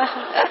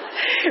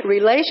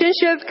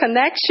 Relationship,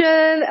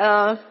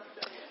 connection,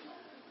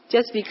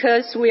 just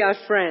because we are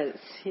friends.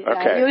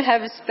 Okay. You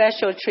have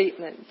special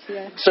treatment.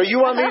 Yeah. So you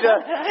want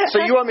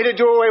me to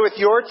do away with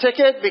your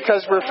ticket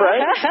because we're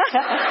friends?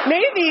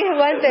 Maybe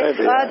one day.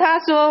 Maybe, yeah. 他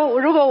说，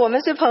如果我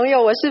们是朋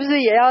友，我是不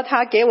是也要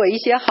他给我一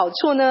些好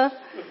处呢？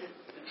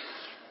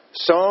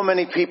 So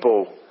many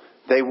people,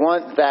 they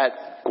want that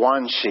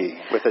guanxi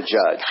with a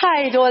judge.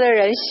 太多的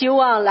人希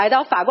望来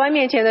到法官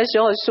面前的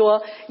时候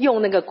说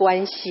用那个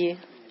关系。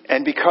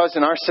 And because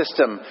in our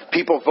system,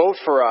 people vote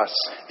for us,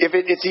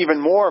 it's even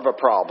more of a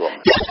problem.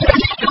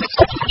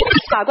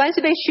 法官是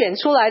被选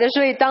出来的，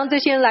所以当这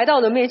些人来到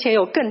我的面前，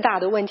有更大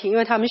的问题，因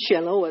为他们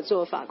选了我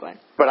做法官。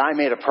 But I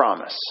made a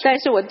promise. 但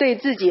是我对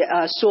自己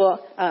说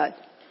I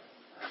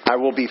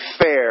will be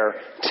fair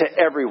to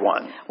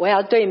everyone. 我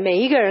要对每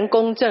一个人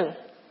公正。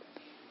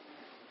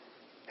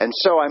 And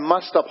so I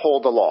must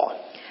uphold the law.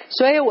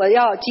 所以我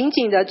要紧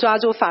紧地抓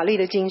住法律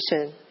的精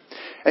神。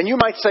 And you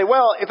might say,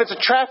 well, if it's a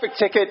traffic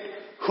ticket,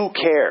 Who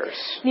cares?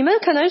 你们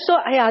可能说，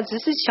哎呀，只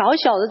是小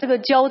小的这个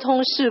交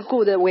通事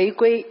故的违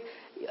规，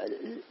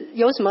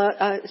有什么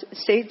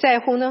谁在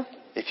乎呢？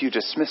 If you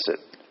dismiss it.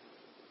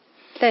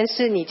 但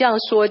是你这样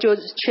说就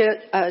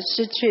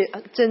失去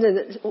真正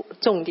的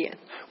重点。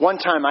One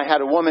time I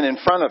had a woman in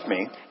front of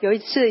me. 有一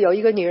次有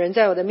一个女人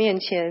在我的面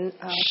前，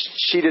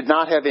 She did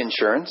not have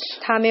insurance.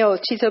 她没有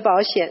汽车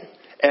保险。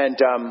And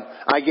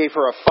I gave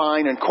her a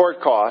fine and court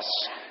costs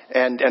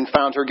and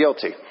found her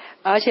guilty.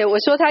 而且我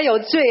说她有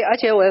罪，而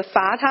且我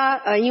罚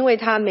她，因为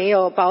她没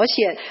有保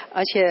险，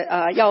而且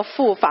要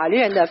付法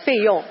院的费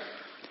用。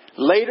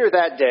Later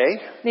that day,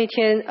 那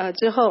天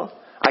之后，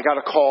 I got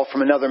a call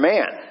from another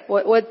man.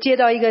 我接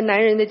到一个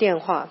男人的电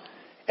话。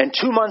And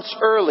 2 months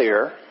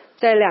earlier,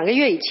 在2个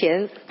月以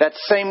前， that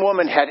same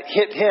woman had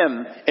hit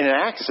him in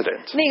an accident.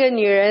 那个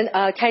女人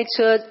开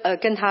车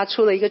跟他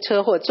出了一个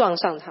车祸，撞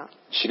上他。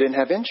She didn't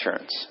have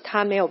insurance.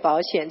 她没有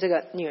保险，这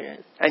个女人。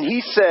And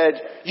he said,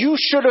 you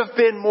should have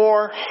been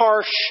more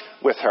harsh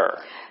with her.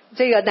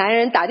 这个男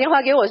人打电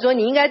话给我说，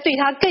你应该对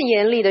她更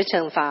严厉的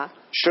惩罚，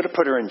 Should have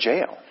put her in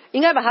jail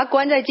应该把她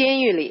关在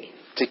监狱里，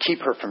 to keep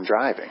her from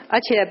driving. 而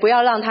且不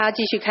要让她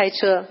继续开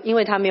车，因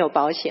为她没有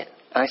保险。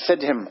 I said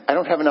to him, I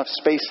don't have enough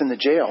space in the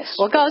jails.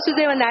 我告诉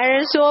这位男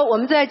人说，我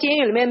们在监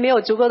狱里面没有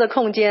足够的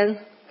空间，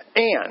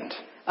 And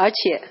而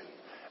且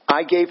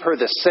I gave her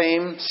the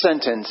same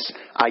sentence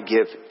I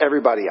give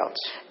everybody else.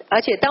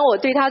 而且当我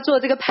对他做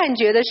这个判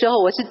决的时候，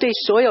我是对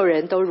所有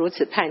人都如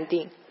此判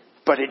定。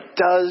 But it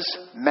does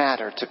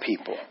matter to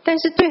people. 但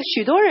是对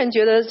许多人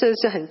觉得这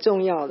是很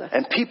重要的。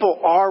 And people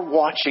are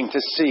watching to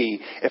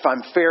see if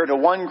I'm fair to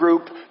one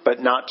group but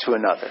not to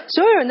another.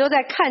 所有人都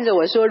在看着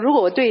我说，如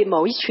果我对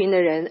某一群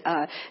的人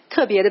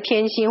特别的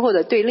偏心，或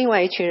者对另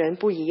外一群人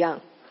不一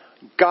样。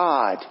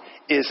 God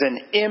is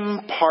an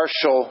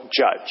impartial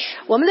judge.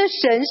 我们的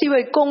神是一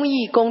位公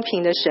义公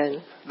平的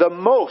神， The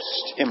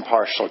most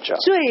impartial judge.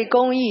 最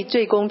公义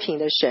最公平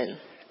的神。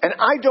 And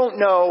I don't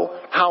know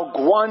how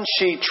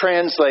guanxi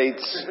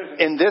translates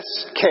in this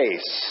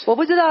case. 我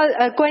不知道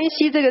关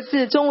系这个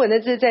字中文的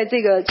字在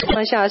这个情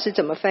况下是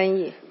怎么翻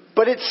译，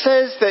 But it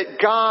says that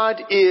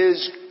God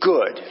is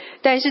good.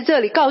 但是这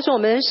里告诉我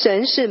们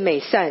神是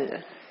美善的，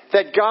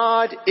 That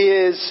God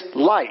is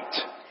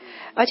light.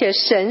 而且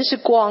神是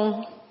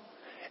光，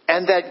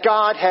 And that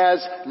God has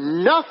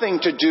nothing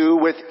to do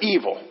with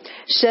evil.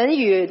 神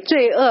与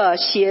罪恶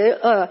邪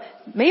恶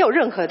没有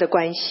任何的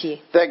关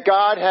系， That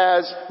God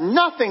has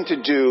nothing to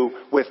do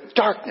with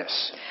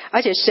darkness.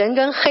 而且神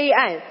跟黑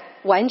暗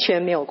完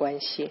全没有关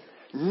系，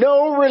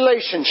 No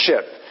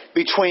relationship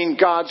between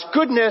God's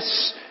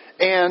goodness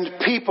and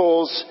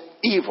people's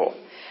evil.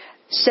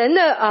 神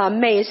的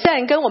美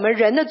善跟我们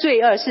人的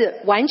罪恶是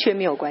完全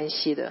没有关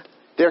系的，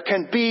 There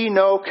can be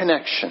no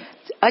connection.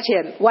 而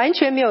且完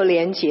全没有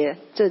连结，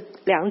这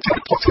两者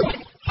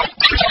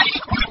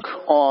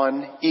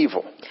On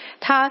evil.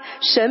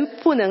 神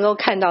不能够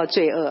看到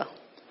罪恶，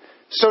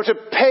 So to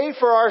pay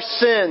for our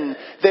sin,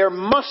 there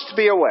must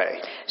be a way.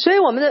 所以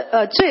我们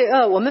的罪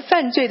恶，我们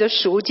犯罪的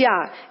赎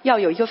价要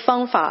有一个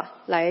方法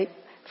来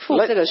付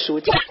这个赎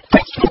价。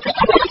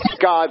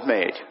 God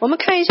made. 我们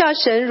看一下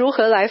神如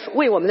何来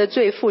为我们的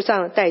罪付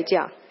上代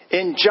价。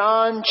 In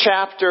John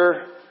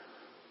chapter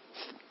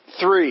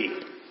 3,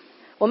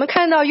 我们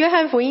看到约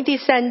翰福音第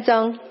3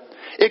章，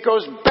 it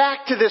goes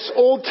back to this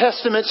Old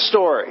Testament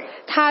story.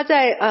 他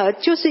在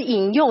就是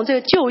引用这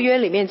个旧约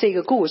里面这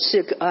个故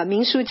事，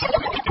民书记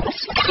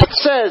It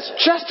says,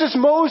 just as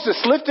Moses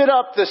lifted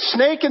up the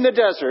snake in the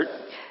desert,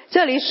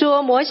 这里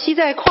说摩西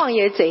在旷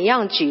野怎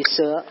样举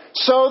蛇，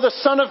 so the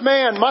Son of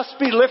Man must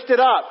be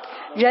lifted up,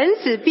 人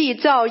子必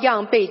照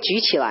样被举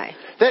起来，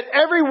 that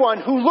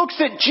everyone who looks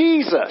at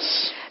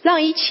Jesus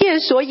让一切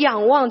所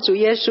仰望主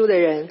耶稣的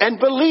人， and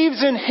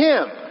believes in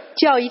him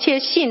叫一切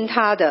信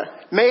他的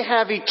may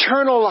have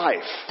eternal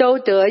life. 都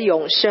得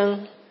永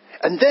生。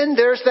 And then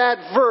there's that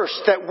verse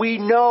that we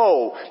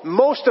know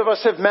most of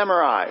us have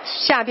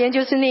memorized. 下边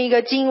就是那一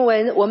个经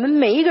文，我们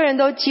每一个人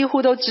都几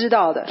乎都知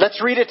道的。 Let's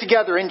read it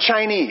together in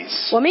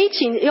Chinese. 我们一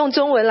起用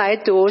中文来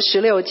读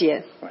16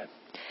节。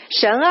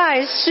神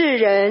爱世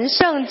人，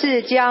甚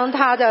至将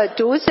他的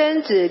独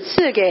生子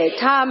赐给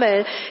他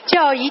们，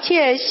叫一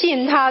切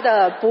信他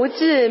的不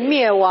至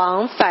灭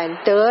亡，反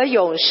得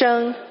永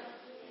生。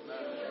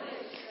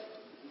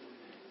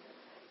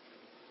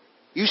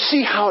 You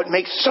see how it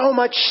makes so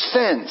much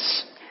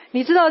sense.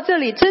 你知道这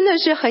里真的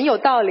是很有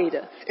道理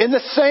的。 In the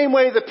same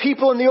way the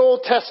people in the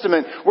Old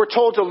Testament were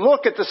told to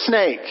look at the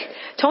snake.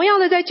 同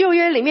样的，在旧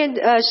约里面，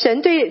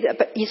神对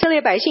以色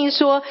列百姓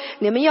说：“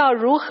你们要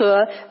如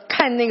何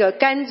看那个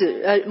杆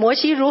子？摩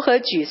西如何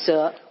举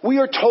蛇？” We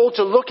are told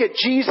to look at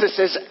Jesus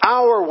as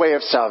our way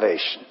of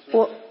salvation.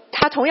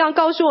 他同样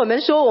告诉我们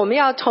说，我们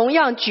要同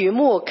样举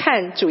目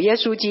看主耶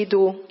稣基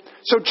督。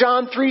So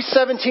John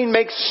 3:17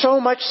 makes so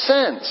much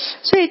sense.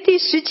 所以第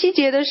17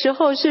节的时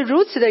候是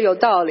如此的有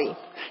道理。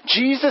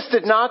Jesus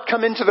did not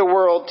come into the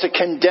world to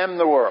condemn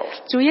the world.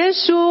 主耶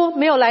稣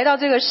没有来到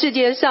这个世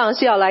界上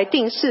是要来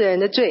定世人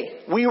的罪。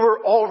We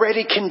were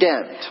already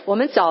condemned. 我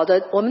们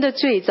的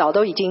罪早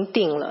都已经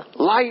定了。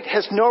Light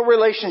has no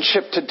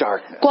relationship to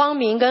darkness. 光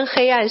明跟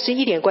黑暗是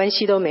一点关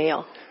系都没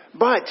有。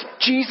But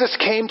Jesus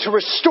came to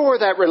restore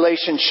that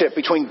relationship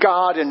between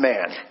God and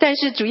man. 但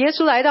是主耶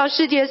稣来到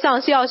世界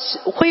上是要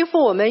恢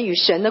复我们与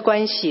神的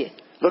关系。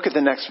Look at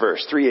the next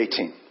verse,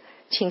 3:18.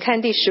 请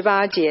看第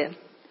18节。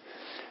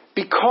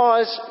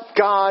Because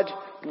God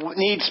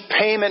needs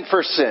payment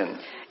for sin.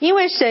 因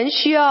为神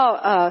需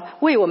要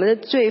为我们的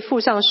罪付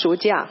上赎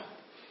价。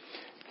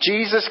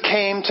Jesus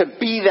came to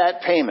be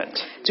that payment.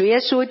 主耶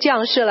稣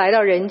降世来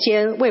到人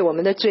间，为我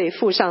们的罪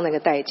付上那个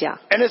代价。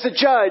And as a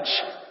judge,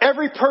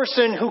 every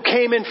person who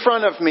came in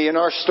front of me in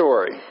our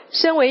story,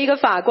 身为一个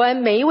法官，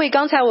每一位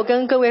刚才我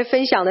跟各位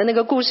分享的那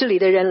个故事里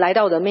的人来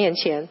到我的面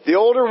前， the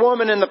older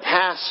woman and the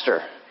pastor,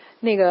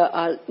 那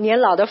个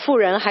年老的妇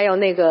人，还有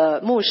那个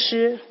牧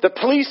师， the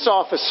police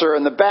officer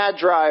and the bad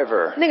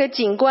driver, 那个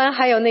警官，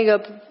还有那个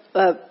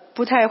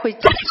不太会，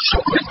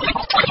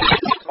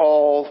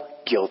 all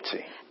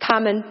guilty. 他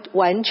们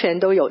完全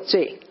都有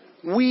罪。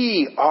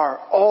 We are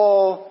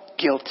all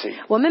guilty.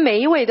 我们每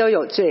一位都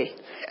有罪。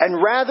 And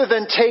rather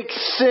than take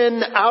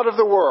sin out of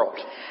the world,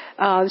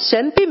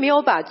 神并没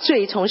有把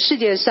罪从世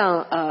界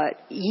上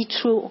移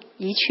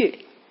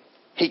去。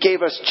He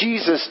gave us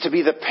Jesus to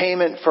be the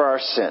payment for our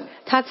sin.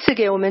 他赐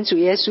给我们主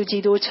耶稣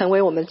基督，成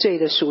为我们罪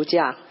的赎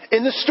价。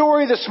In the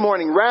story this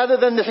morning, rather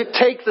than to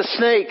take the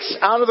snakes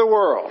out of the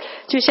world,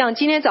 就像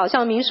今天早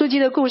上民数记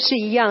的故事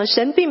一样，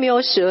神并没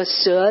有使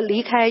蛇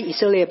离开以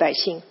色列百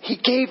姓， He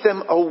gave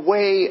them a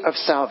way of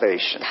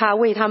salvation. 他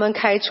为他们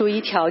开出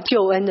一条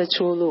救恩的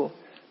出路。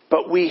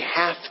 But we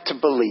have to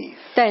believe.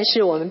 但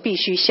是我们必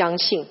须相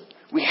信，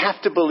 We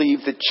have to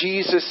believe that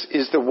Jesus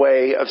is the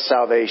way of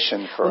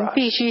salvation 我 for 们 us.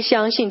 必须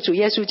相信主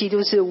耶稣基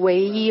督是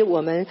唯一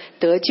我们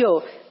得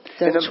救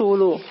的出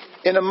路。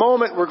 In a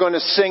moment, we're going to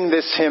sing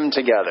this hymn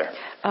together.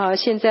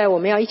 现在我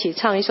们要一起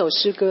唱一首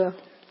诗歌。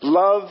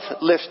 Love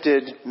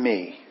lifted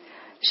me.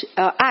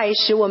 爱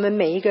使我们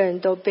每一个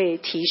人都被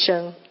提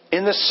升。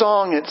 In the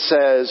song, it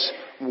says,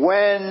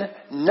 when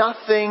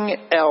nothing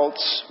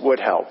else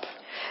would help.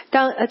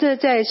 这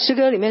在诗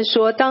歌里面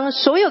说，当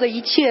所有的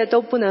一切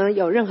都不能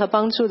有任何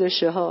帮助的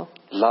时候，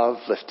 Love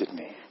lifted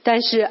me. 但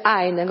是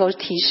爱能够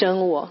提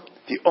升我。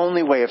 The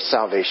only way of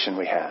salvation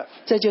we have.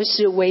 这就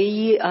是唯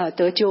一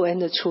得救恩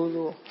的出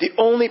路， The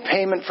only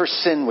payment for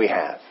sin we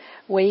have.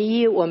 唯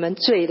一我们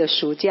罪的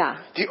赎价。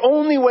 The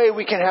only way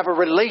we can have a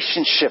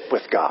relationship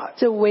with God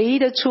这唯一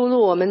的出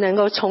路，我们能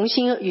够重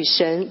新与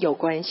神有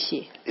关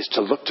系， is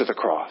to look to the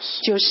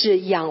cross 就是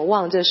仰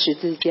望这十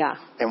字架，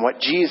 and what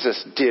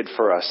Jesus did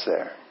for us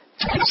there.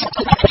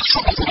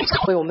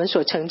 为我们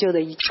所成就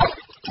的一切。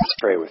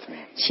 Pray with me.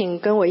 请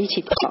跟我一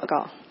起祷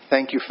告。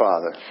 Thank you,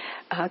 Father,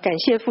 感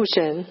谢父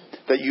神，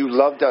 that you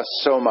loved us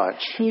so much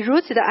你如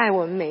此的爱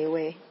我们每一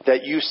位，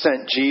 that you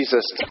sent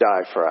Jesus to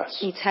die for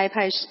us. 你差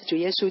派主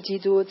耶稣基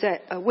督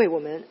为我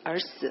们而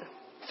死。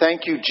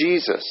 Thank you,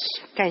 Jesus,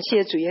 感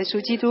谢主耶稣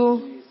基督，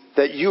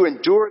 that you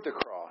endured the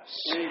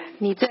cross,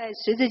 你在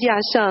十字架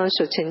上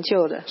所成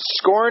就的，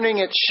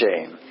 scorning its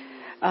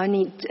shame,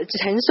 你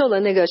承受了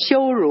那个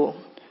羞辱，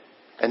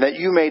 and that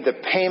you made the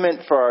payment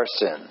for our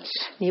sins.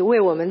 你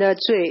为我们的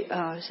罪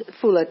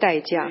付了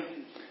代价。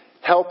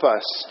 Help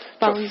us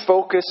to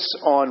focus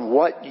on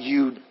what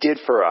you did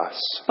for us.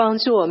 帮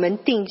助我们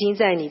定睛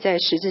在你在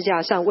十字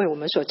架上为我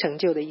们所成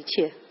就的一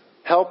切。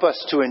 Help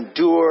us to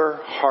endure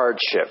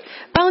hardship.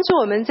 帮助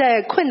我们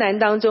在困难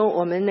当中，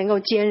我们能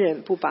够坚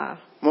忍不拔。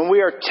 When we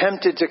are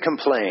tempted to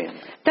complain,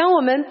 当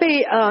我们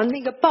被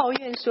那个抱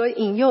怨所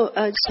引诱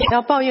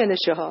要抱怨的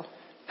时候，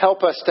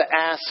 help us to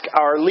ask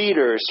our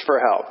leaders for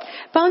help.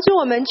 帮助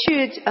我们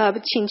去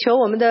请求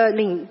我们的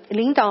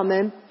领导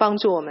们帮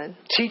助我们，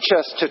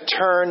 Teach us to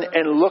turn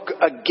and look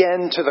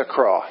again to the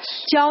cross.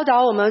 教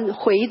导我们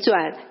回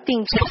转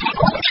定睛。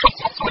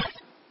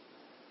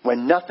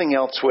 When nothing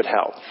else would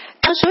help,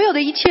 当所有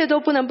的一切都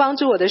不能帮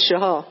助我的时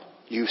候，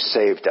 you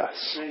saved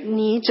us.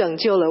 你拯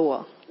救了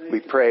我。 We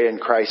pray in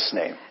Christ's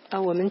name.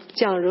 我们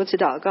这样如此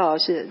祷告，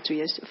是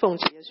奉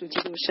主耶稣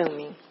基督圣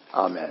名。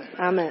Amen.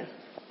 阿们。